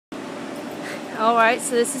Alright,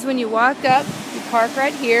 so this is when you walk up, you park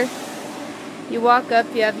right here. You walk up,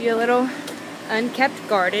 you have your little unkept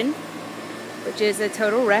garden, which is a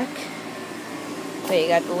total wreck. So you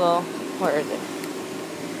got the little, where is it?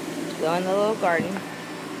 Go in the little garden.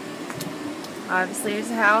 Obviously there's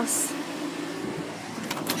a house.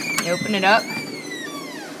 You open it up.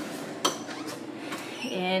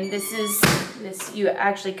 And this, you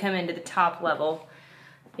actually come into the top level.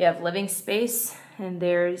 You have living space, and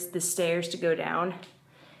there's the stairs to go down.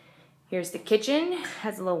 Here's the kitchen,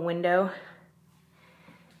 has a little window,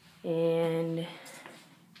 and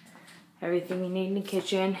everything you need in the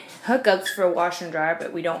kitchen. Hookups for a washer and dryer,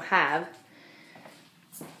 but we don't have.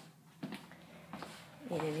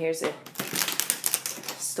 And here's a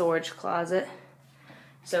storage closet.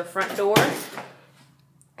 So front door,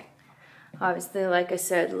 obviously, like I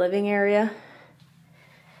said, living area,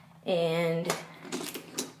 and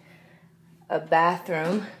a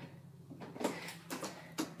bathroom.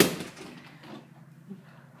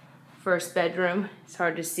 First bedroom. It's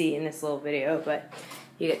hard to see in this little video, but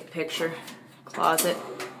you get the picture. Closet.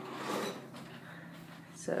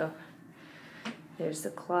 So there's the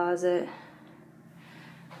closet.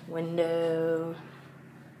 Window.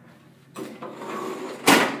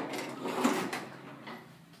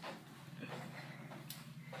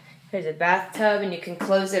 There's a bathtub, and you can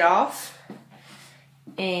close it off.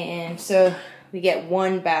 And so we get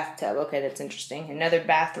one bathtub. Okay, that's interesting. Another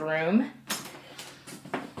bathroom.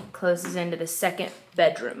 Closes into the second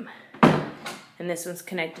bedroom. And this one's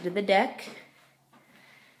connected to the deck.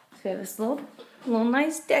 So we have this little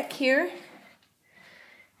nice deck here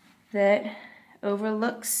that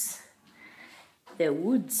overlooks the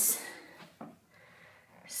woods.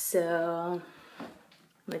 So I'm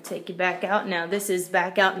gonna take you back out. Now this is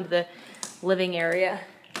back out into the living area.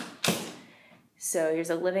 So here's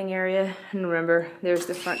a living area, and remember, there's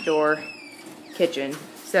the front door, kitchen.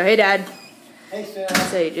 So hey, Dad. Hey, Sarah.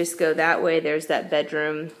 So you just go that way. There's that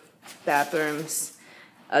bedroom, bathrooms,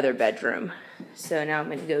 other bedroom. So now I'm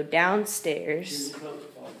going to go downstairs.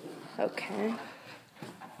 Okay.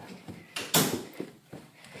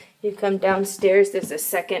 You come downstairs. There's a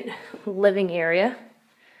second living area,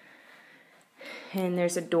 and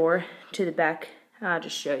there's a door to the back. I'll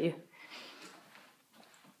just show you.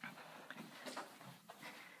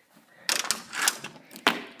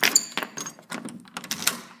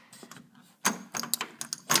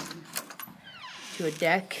 To a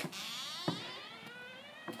deck.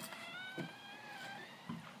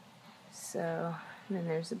 So, and then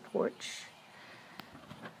there's a porch.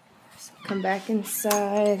 So come back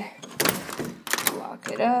inside,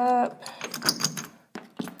 lock it up.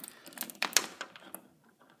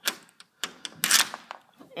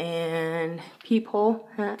 And peephole.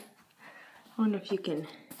 Huh? I wonder if you can,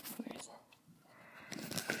 where is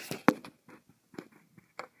it?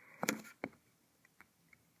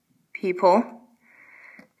 Peephole.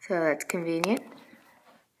 So that's convenient.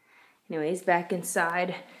 Anyways, back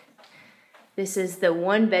inside. This is the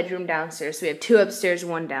one bedroom downstairs. So we have two upstairs,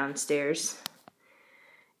 one downstairs.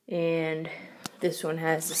 And this one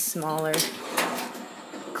has a smaller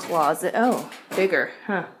closet. Oh, bigger.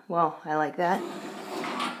 Huh. Well, I like that.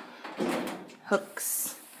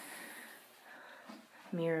 Hooks.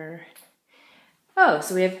 Mirror. Oh,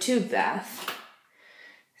 so we have two bath.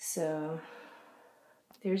 So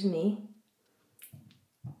there's me.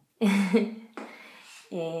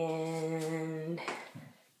 And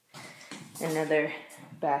another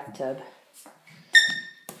bathtub.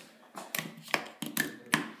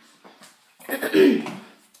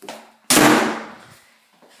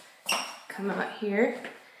 Come out here,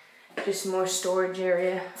 just more storage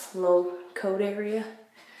area, low coat area.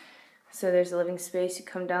 So there's a living space. You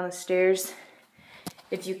come down the stairs.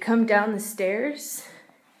 If you come down the stairs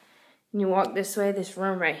and you walk this way, this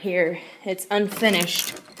room right here, it's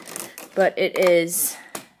unfinished. But it is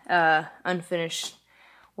unfinished,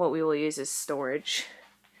 what we will use as storage.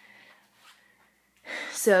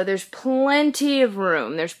 So there's plenty of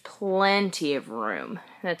room. There's plenty of room.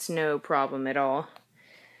 That's no problem at all.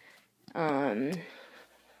 And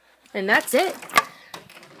that's it.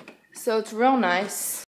 So it's real nice.